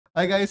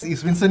Hi guys,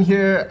 it's Vincent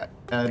here.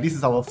 This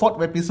is our 4th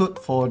episode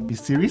for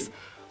this series.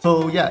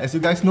 So yeah, as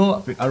you guys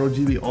know, with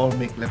ROG we all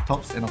make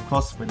laptops, and of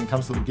course when it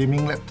comes to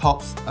gaming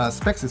laptops,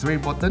 specs is very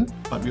important,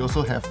 but we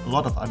also have a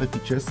lot of other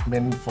features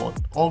meant for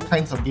all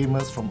kinds of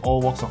gamers from all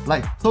walks of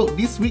life. So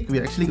this week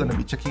we're actually going to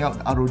be checking out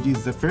the ROG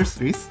Zephyrus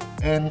series,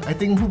 and I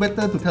think who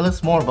better to tell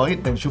us more about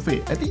it than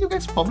ShuFaye. I think you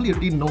guys probably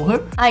already know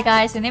her. Hi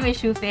guys, my name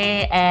is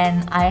ShuFaye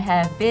and I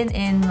have been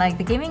in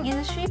the gaming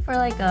industry for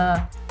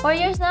 4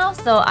 years now.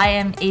 So I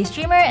am a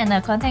streamer and a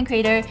content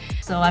creator.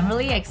 So I'm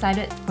really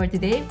excited for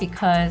today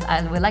because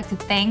I would like to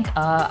thank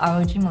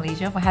ROG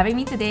Malaysia for having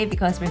me today,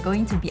 because we're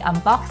going to be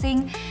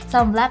unboxing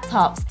some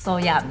laptops. So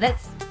yeah,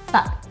 let's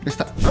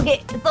start. Okay,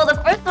 so the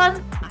first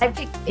one I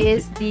picked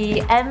is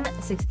the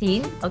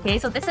M16. Okay,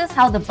 so this is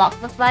how the box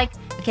looks like.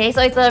 Okay,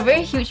 so it's a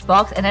very huge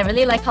box and I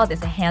really like how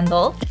there's a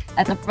handle.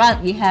 At the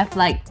front we have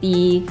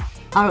the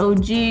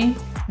ROG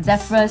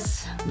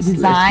Zephyrus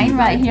design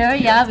right here.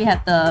 Yeah, we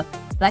have the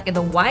black and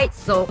the white.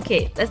 So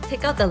okay, let's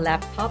take out the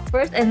laptop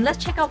first and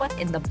let's check out what's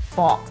in the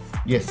box.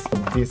 Yes,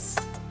 this.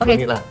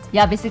 Okay,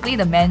 yeah, basically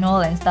the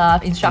manual and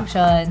stuff,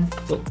 instructions.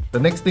 So the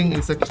next thing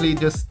is actually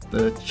just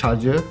the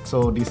charger.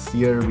 So this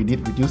year we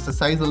did reduce the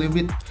size a little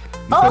bit.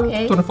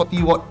 It's a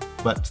 240 watt,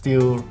 but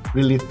still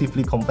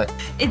relatively compact.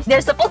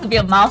 There's supposed to be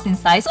a mouse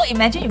inside. So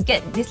imagine you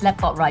get this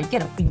laptop, right? You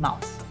get a free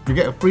mouse. You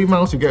get a free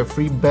mouse, you get a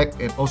free bag,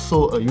 and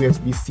also a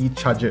USB-C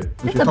charger.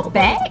 It's a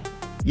bag?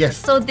 Yes.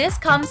 So this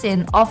comes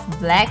in off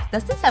black.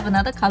 Does this have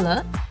another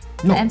color?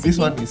 No, this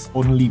one is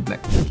only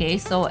black. Okay,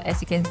 so as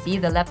you can see,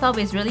 the laptop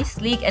is really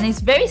sleek and it's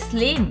very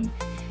slim.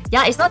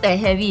 Yeah, it's not that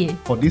heavy.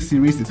 For this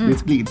series, it's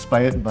basically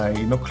inspired by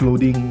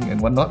clothing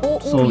and whatnot.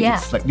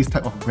 It's like this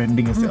type of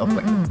branding instead of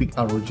the big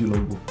ROG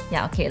logo.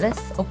 Yeah, okay, let's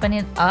open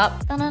it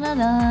up.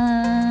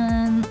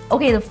 Dun-dun-dun-dun.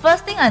 Okay, the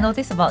first thing I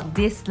noticed about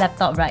this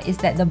laptop, right, is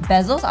that the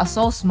bezels are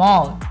so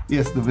small.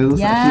 Yes, the bezels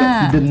are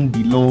actually hidden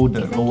below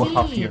the lower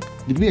half here.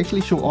 Did we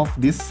actually show off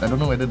this? I don't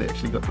know whether they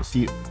actually got to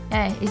see it.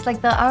 Yeah, it's like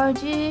the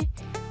ROG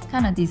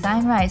kind of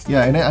design, right?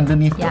 Yeah, and then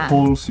underneath the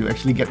holes, you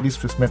actually get this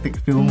prismatic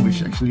film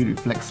which actually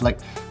reflects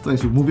light. So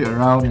as you move it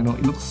around, it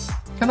looks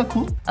kind of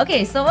cool.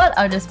 Okay, so what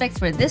are the specs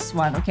for this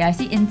one? Okay, I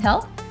see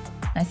Intel,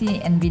 I see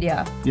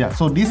NVIDIA. Yeah,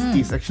 so this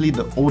is actually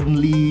the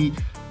only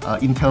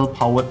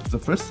Intel-powered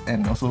Zephyrus,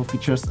 and also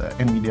features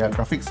NVIDIA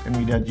graphics,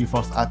 NVIDIA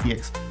GeForce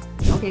RTX.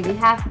 Okay, we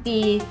have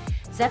the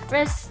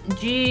Zephyrus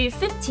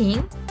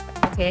G15.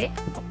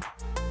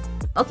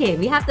 Okay,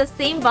 we have the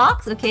same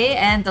box, okay,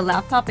 and the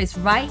laptop is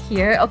right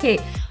here. Okay,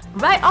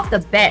 right off the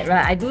bat,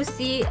 right, I do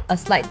see a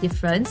slight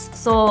difference.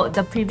 So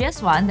the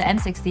previous one, the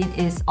M16,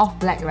 is off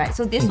black, right?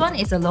 So this one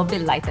is a little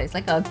bit lighter. It's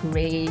like a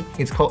grey.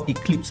 It's called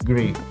Eclipse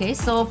Grey. Okay,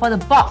 so for the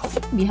box,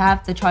 we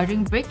have the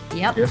charging brick,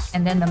 yes,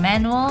 and then the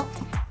manual.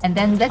 And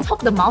then let's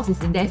hope the mouse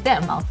is in there. Is there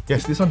a mouse?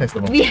 Yes, this one has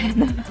the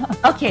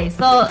mouse. Okay,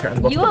 so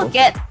you will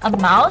get a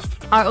mouse,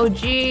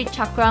 ROG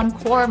Chakram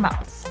Core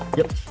mouse.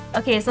 Yep.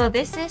 Okay, so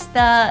this is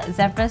the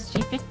Zephyrus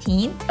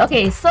G15.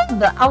 Okay, so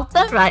the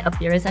outer right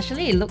appearance,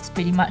 actually it looks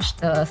pretty much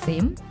the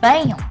same.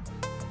 Bam!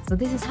 So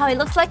this is how it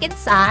looks like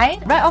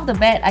inside. Right off the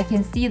bat, I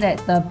can see that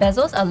the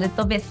bezels are a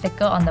little bit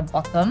thicker on the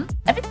bottom.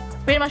 Everything's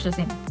pretty much the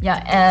same.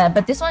 Yeah,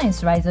 but this one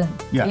is Ryzen,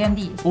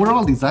 AMD.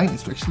 Overall design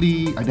is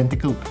actually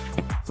identical.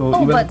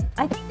 So but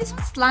I think this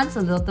one slants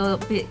a little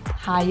bit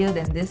higher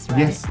than this, right?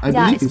 Yes, I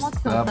believe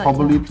it's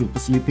probably to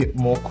facilitate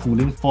more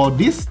cooling. For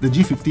this, the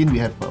G15, we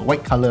have a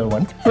white color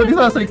one. So this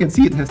one also, you can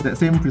see it has that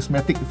same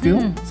prismatic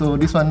feel. So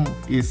this one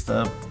is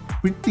a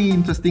pretty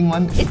interesting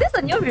one. Is this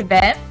a new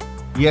revamp?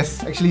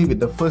 Yes, actually with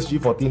the first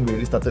G14 we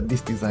already started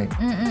this design.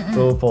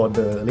 So for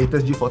the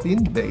latest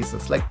G14, there is a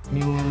slight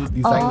new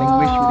design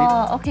language with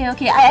it.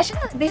 Okay. I actually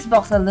like this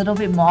box a little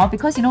bit more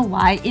because you know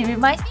why? It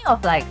reminds me of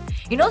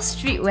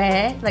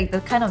streetwear, like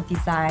the kind of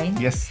design.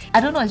 Yes. I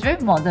don't know, it's very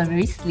modern,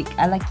 very sleek.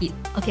 I like it.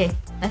 Okay,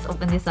 let's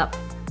open this up.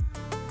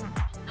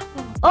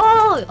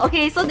 Oh,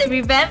 okay, so they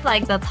revamped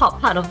the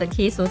top part of the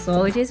case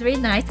also, which is very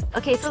nice.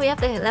 Okay, so we have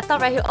the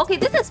laptop right here. Okay,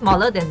 this is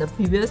smaller than the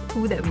previous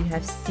two that we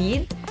have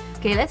seen.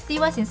 Okay, let's see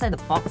what's inside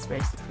the box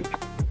first.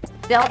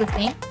 They're all the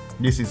same?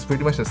 This is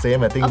pretty much the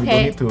same. I think we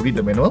don't need to read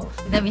the manual.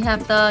 Then we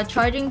have the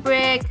charging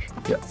brick.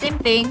 Same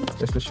thing.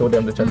 Just to show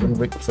them the charging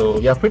brick. So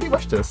yeah, pretty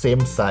much the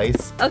same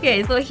size.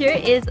 Okay, so here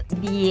is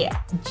the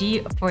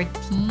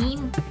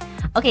G14.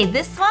 Okay,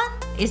 this one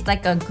is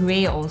like a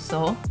grey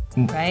also,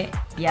 right?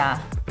 Yeah.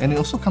 And it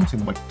also comes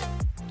in white.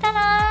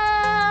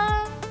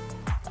 Ta-da!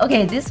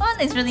 Okay, this one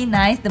is really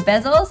nice. The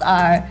bezels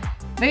are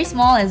very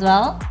small as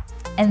well.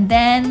 And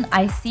then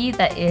I see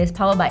that it is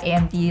powered by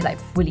AMD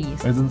fully.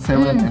 Ryzen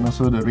 7 and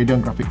also the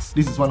Radeon graphics.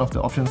 This is one of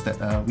the options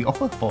that we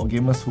offer for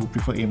gamers who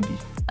prefer AMD.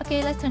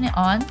 Okay, let's turn it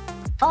on.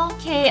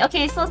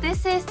 Okay, so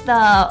this is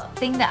the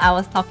thing that I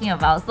was talking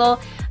about. So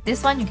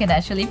this one you can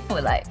actually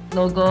put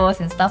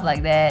logos and stuff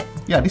like that.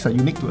 Yeah, these are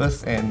unique to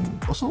us and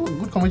also a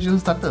good conversation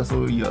starter.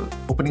 So you're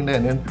opening there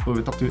and then people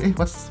will talk to you, hey,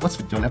 what's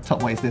with your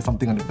laptop? Why is there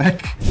something on the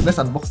back? Let's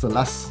unbox the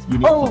last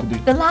unit for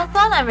today. The last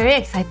one I'm very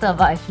excited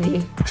about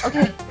actually.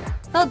 Okay.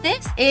 So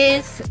this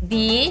is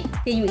the...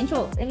 Okay, you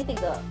intro. Let me take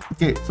the...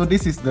 Okay, so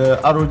this is the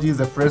ROG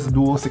Zephyrus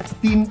Duo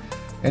 16,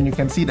 and you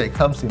can see that it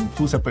comes in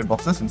 2 separate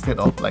boxes instead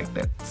of like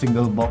that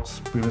single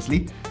box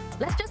previously.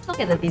 Let's just look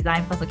at the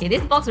design first, okay?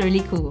 This box is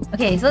really cool.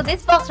 Okay, so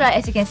this box, right,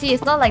 as you can see,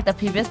 it's not like the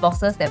previous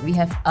boxes that we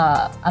have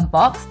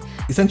unboxed.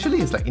 Essentially,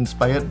 it's like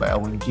inspired by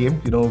our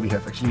game. You know, we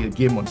have actually a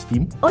game on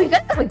Steam. Oh, you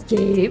guys have a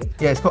game?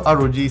 Yeah, it's called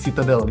ROG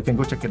Citadel. You can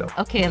go check it out.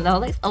 Okay, now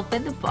let's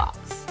open the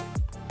box.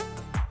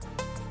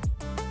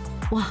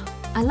 Wow,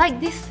 I like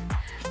this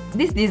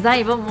design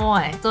even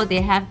more. So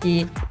they have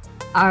the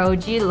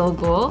ROG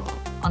logo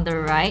on the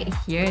right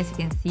here, as you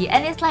can see,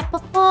 and it's like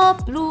purple,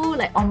 blue,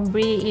 like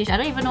ombre-ish. I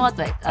don't even know what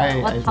to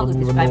how to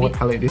describe what it.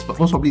 color it is, but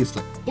most probably it's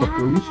like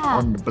purplish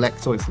on the black,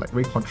 so it's like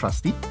very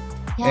contrasty.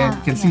 And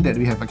you can see that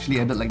we have actually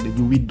added like the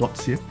UV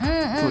dots here,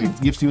 so it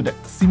gives you that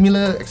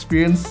similar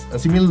experience, a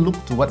similar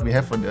look to what we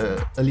have for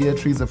the earlier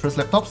 3 Zephyrus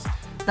laptops.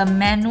 The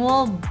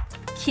manual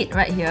kit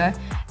right here,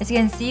 as you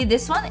can see,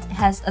 this one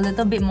has a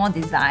little bit more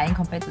design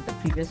compared to the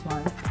previous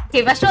one.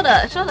 Okay, but show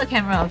the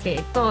camera.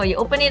 Okay, so you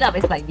open it up,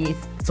 it's like this.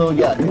 So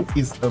yeah, it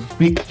is a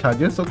big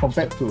charger. So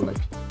compared to like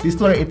this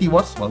 280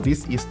 watts, well,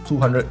 this is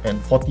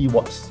 240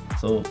 watts.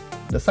 So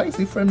the size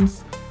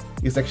difference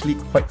is actually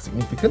quite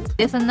significant.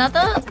 There's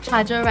another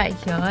charger right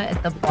here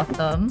at the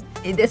bottom.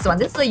 This is a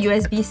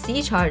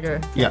USB-C charger.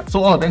 Yeah,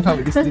 so all of them come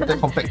with this little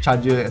compact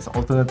charger as an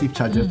alternative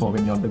charger for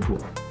when you're on the go.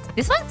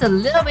 This one's a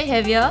little bit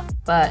heavier,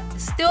 but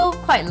still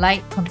quite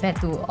light compared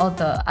to all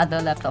the other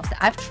laptops that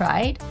I've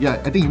tried.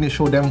 Yeah, I think you need to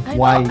show them I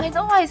why.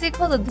 know why is it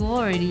called a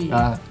Duo already.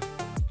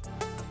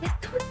 It's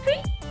 2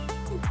 screens.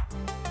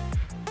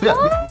 So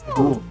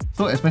yeah,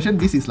 so as mentioned,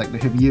 this is like the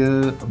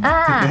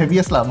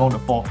heaviest among the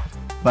 4.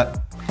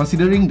 But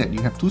considering that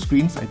you have 2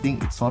 screens, I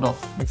think it sort of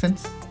makes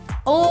sense.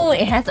 Oh,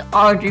 it has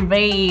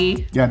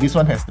RGB. Yeah, this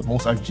one has the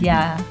most RGB.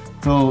 Yeah.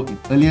 So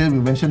earlier we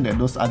mentioned that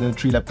those other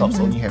 3 laptops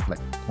only have like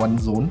 1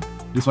 zone.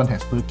 This one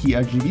has per key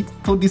RGB.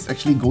 So this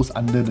actually goes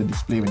under the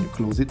display when you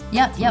close it.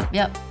 Yep.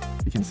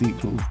 You can see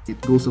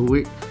it goes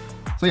away.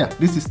 So yeah,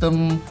 this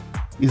system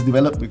is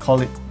developed, we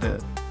call it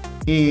the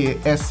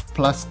AAS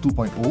Plus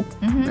 2.0,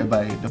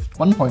 whereby the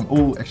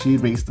 1.0 actually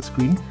raised the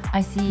screen.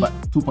 I see. But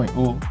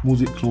 2.0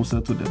 moves it closer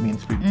to the main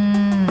screen.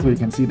 So you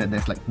can see that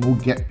there's like no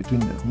gap between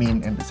the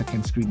main and the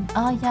second screen.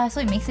 Oh yeah, so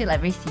it makes it like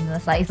very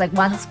seamless. Like it's like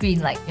one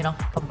screen, like, you know,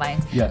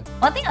 combined. Yeah.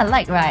 One thing I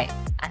like, right?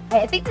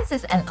 I think this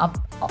is an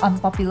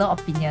unpopular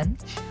opinion,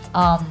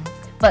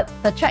 but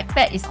the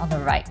trackpad is on the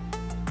right.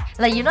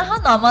 Like, you know how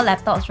normal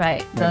laptops,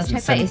 right? The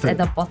trackpad is at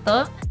the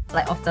bottom,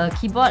 like of the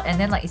keyboard, and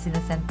then like it's in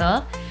the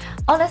center.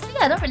 Honestly,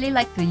 I don't really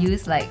like to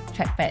use like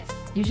trackpads.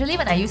 Usually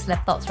when I use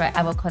laptops, right,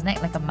 I will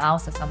connect like a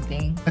mouse or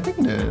something. I think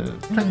the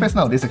trackpads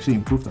nowadays actually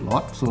improved a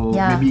lot, so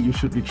maybe you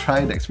should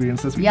retry the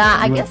experiences with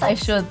I guess I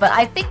should, but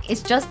I think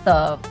it's just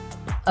the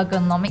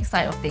ergonomic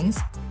side of things.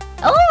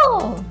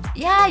 Oh,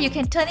 yeah, you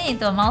can turn it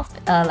into a mouse,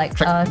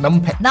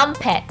 numpad.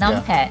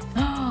 Numpad.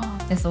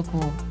 That's so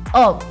cool.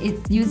 Oh,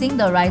 it's using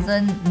the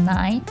Ryzen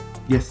 9.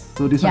 Yes,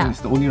 so this one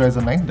is the only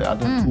Ryzen 9. The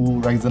other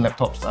 2 Ryzen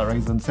laptops are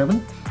Ryzen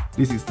 7.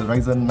 This is the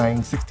Ryzen 9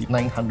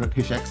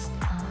 6900HX,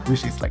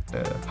 which is like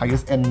the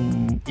highest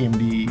end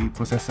AMD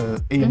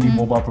processor, AMD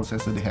mobile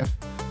processor they have.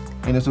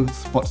 And also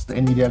supports the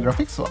NVIDIA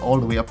graphics, so all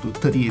the way up to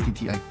 3080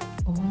 Ti.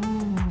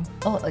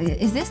 Oh,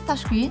 is this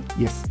touchscreen?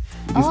 Yes,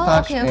 it is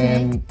touch,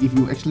 and if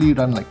you actually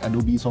run like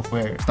Adobe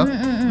software stuff,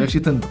 you actually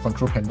turn the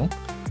control panel.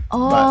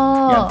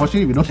 But yeah,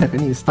 unfortunately we don't have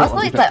any installed.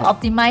 Also, it's like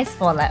optimized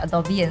for like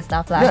Adobe and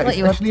stuff. Yeah,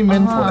 it's actually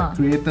meant for like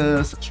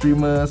creators,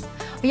 streamers.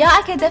 Yeah,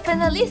 I can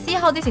definitely see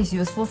how this is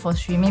useful for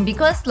streaming,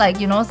 because like,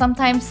 you know,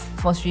 sometimes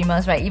for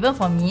streamers, right, even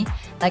for me,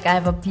 like I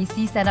have a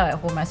PC set up at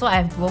home, right, so I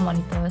have dual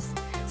monitors.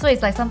 So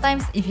it's like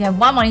sometimes if you have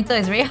one monitor,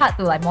 it's very hard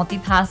to like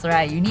multitask,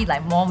 right? You need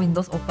like more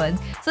windows open.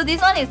 So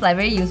this one is like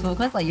very useful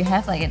because like you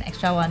have like an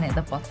extra one at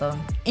the bottom.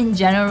 In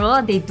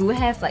general, they do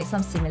have like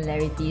some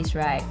similarities,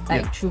 right?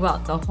 Like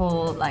throughout the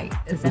whole like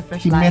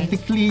Zephyrus line.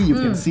 Thematically, you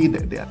can see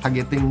that they are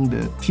targeting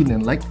the thin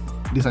and light.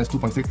 This one is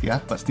 2.6, yeah,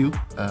 but still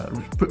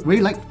very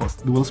light for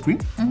dual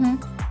screen.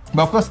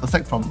 But of course,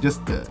 aside from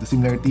just the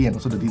similarity and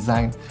also the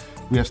design,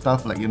 we have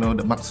stuff like, you know,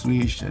 the Mark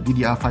Switch,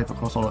 DDR5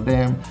 across all of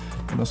them,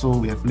 and also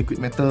we have liquid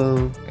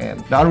metal and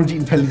the ROG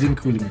intelligent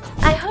cooling.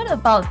 I heard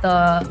about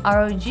the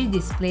ROG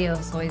display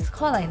also. It's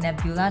called like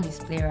Nebula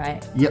display,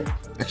 right? Yep,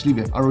 actually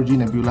we have ROG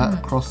Nebula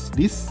across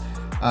this.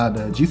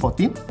 The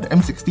G14, the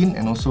M16,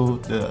 and also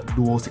the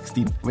Duo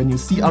 16. When you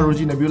see ROG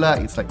Nebula,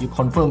 it's like you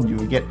confirm you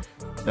will get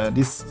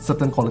this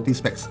certain quality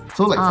specs.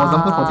 So like for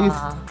example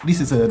for this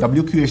is a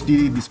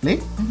WQHD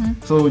display.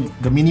 So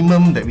the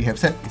minimum that we have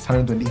set is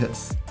 120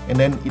 Hz. And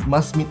then it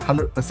must meet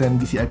 100%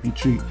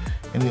 DCI-P3.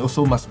 And it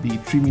also must be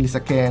 3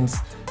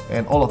 milliseconds.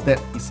 And all of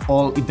that is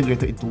all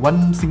integrated into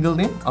one single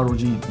name,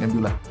 ROG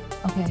Nebula.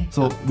 Okay.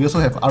 So we also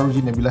have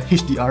ROG Nebula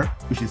HDR,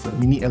 which is a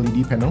mini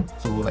LED panel.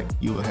 So like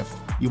you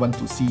want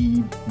to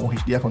see more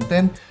HDR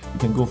content, you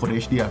can go for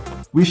the HDR,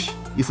 which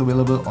is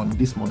available on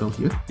this model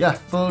here. Yeah,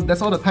 so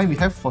that's all the time we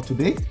have for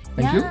today.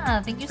 Thank you.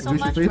 Thank you so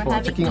much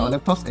for checking our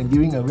laptops and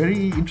giving a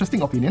very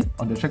interesting opinion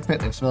on the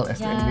trackpad as well as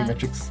the anime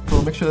metrics.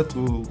 So make sure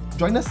to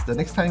join us the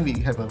next time we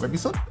have a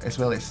episode, as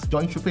well as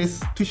join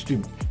ShuFaye's Twitch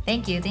stream.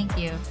 Thank you.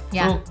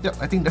 So yeah,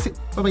 I think that's it.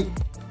 Bye bye.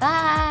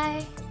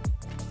 Bye.